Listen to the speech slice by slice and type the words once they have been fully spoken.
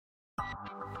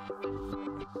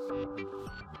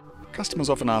Customers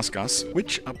often ask us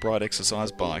which upright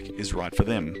exercise bike is right for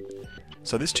them.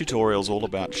 So this tutorial is all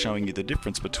about showing you the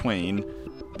difference between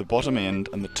the bottom end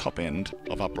and the top end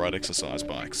of upright exercise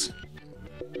bikes.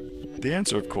 The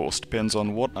answer, of course, depends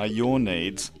on what are your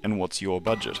needs and what's your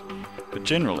budget. But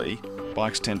generally,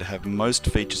 bikes tend to have most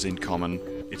features in common.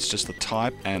 It's just the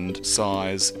type and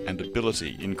size and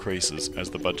ability increases as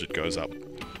the budget goes up.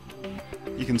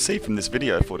 You can see from this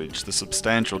video footage the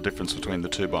substantial difference between the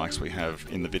two bikes we have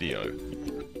in the video.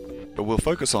 But we'll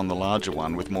focus on the larger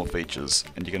one with more features,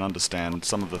 and you can understand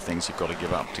some of the things you've got to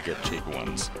give up to get cheaper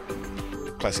ones.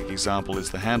 A classic example is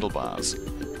the handlebars.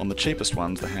 On the cheapest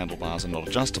ones, the handlebars are not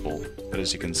adjustable, but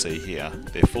as you can see here,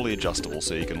 they're fully adjustable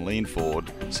so you can lean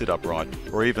forward, sit upright,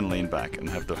 or even lean back and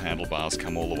have the handlebars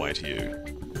come all the way to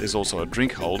you. There's also a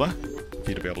drink holder for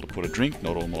you to be able to put a drink.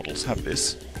 Not all models have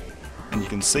this. And you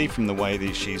can see from the way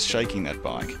that she's shaking that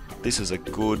bike, this is a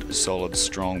good, solid,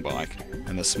 strong bike,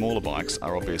 and the smaller bikes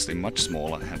are obviously much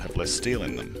smaller and have less steel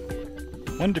in them.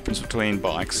 One difference between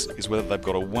bikes is whether they've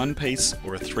got a one-piece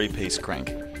or a three-piece crank.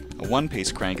 A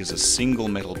one-piece crank is a single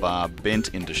metal bar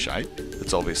bent into shape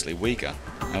that's obviously weaker,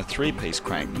 and a three-piece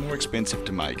crank, more expensive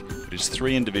to make, but is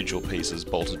three individual pieces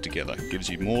bolted together, gives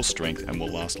you more strength and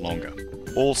will last longer.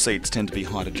 All seats tend to be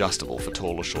height adjustable for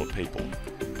tall or short people.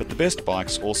 But the best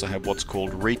bikes also have what's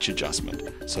called reach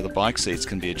adjustment, so the bike seats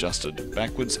can be adjusted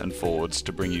backwards and forwards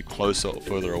to bring you closer or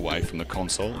further away from the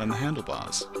console and the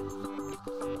handlebars.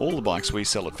 All the bikes we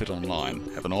sell at Fit Online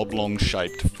have an oblong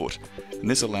shaped foot, and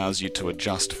this allows you to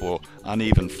adjust for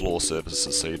uneven floor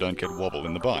surfaces so you don't get wobble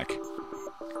in the bike.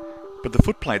 But the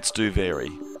foot plates do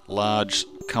vary. Large,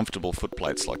 comfortable foot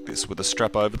plates like this with a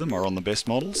strap over them are on the best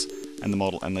models, and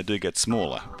they do get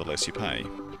smaller the less you pay.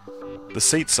 The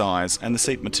seat size and the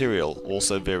seat material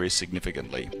also vary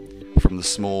significantly, from the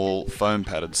small foam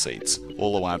padded seats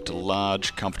all the way up to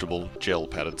large, comfortable gel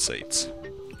padded seats.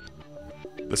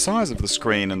 The size of the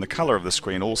screen and the colour of the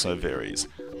screen also varies.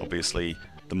 Obviously,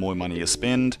 the more money you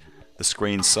spend, the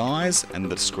screen size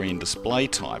and the screen display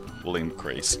type will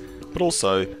increase, but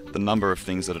also the number of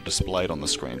things that are displayed on the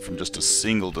screen, from just a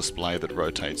single display that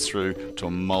rotates through to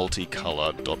a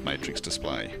multi-colour dot matrix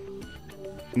display.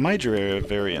 A major area of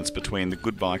variance between the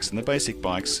good bikes and the basic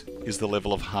bikes is the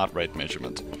level of heart rate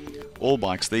measurement. All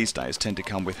bikes these days tend to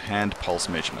come with hand pulse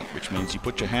measurement, which means you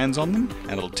put your hands on them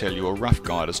and it'll tell you a rough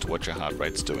guide as to what your heart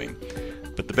rate's doing.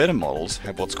 But the better models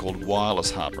have what's called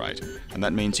wireless heart rate, and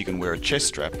that means you can wear a chest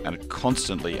strap and it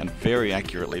constantly and very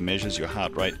accurately measures your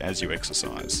heart rate as you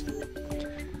exercise.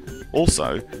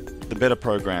 Also, the better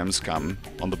programs come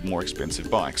on the more expensive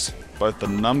bikes, both the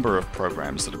number of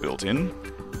programs that are built in,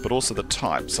 but also the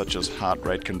type, such as heart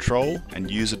rate control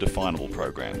and user-definable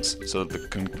programs, so that the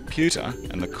computer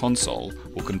and the console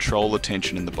will control the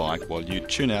tension in the bike while you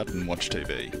tune out and watch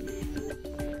TV.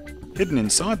 Hidden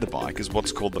inside the bike is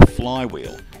what's called the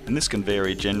flywheel, and this can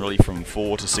vary generally from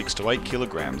 4 to 6 to 8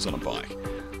 kilograms on a bike.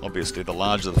 Obviously, the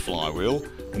larger the flywheel,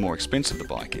 the more expensive the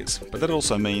bike is, but that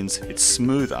also means it's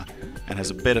smoother and has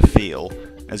a better feel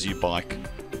as you bike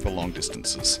for long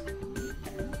distances.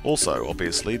 Also,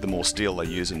 obviously, the more steel they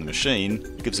use in the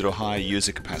machine gives it a higher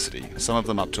user capacity, some of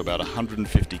them up to about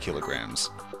 150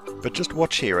 kilograms. But just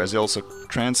watch here as Elsa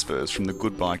transfers from the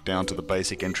good bike down to the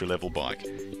basic entry-level bike.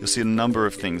 You'll see a number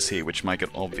of things here which make it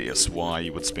obvious why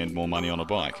you would spend more money on a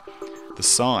bike. The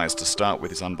size to start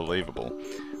with is unbelievable.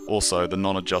 Also, the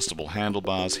non-adjustable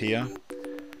handlebars here.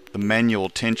 The manual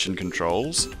tension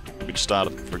controls, which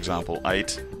start at, for example,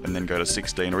 8 and then go to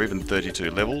 16 or even 32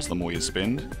 levels the more you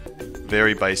spend.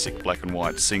 Very basic black and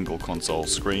white single console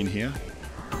screen here.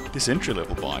 This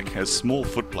entry-level bike has small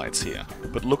footplates here,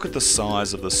 but look at the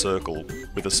size of the circle.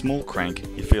 With a small crank,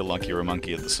 you feel like you're a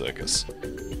monkey at the circus.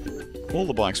 All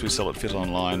the bikes we sell at Fit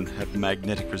Online have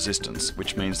magnetic resistance,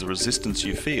 which means the resistance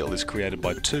you feel is created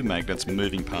by two magnets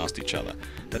moving past each other.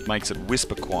 That makes it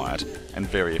whisper quiet and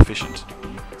very efficient.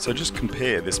 So just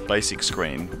compare this basic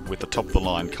screen with the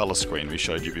top-of-the-line colour screen we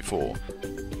showed you before.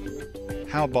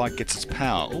 How a bike gets its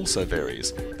power also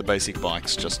varies. The basic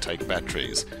bikes just take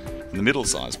batteries, and the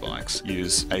middle-sized bikes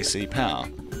use AC power.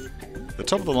 The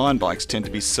top-of-the-line bikes tend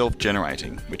to be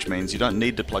self-generating, which means you don't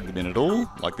need to plug them in at all,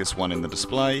 like this one in the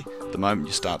display. The moment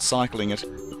you start cycling it,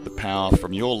 the power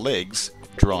from your legs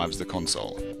drives the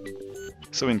console.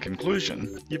 So in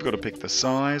conclusion, you've got to pick the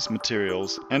size,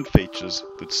 materials and features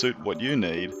that suit what you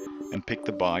need and pick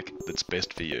the bike that's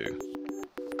best for you.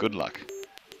 Good luck.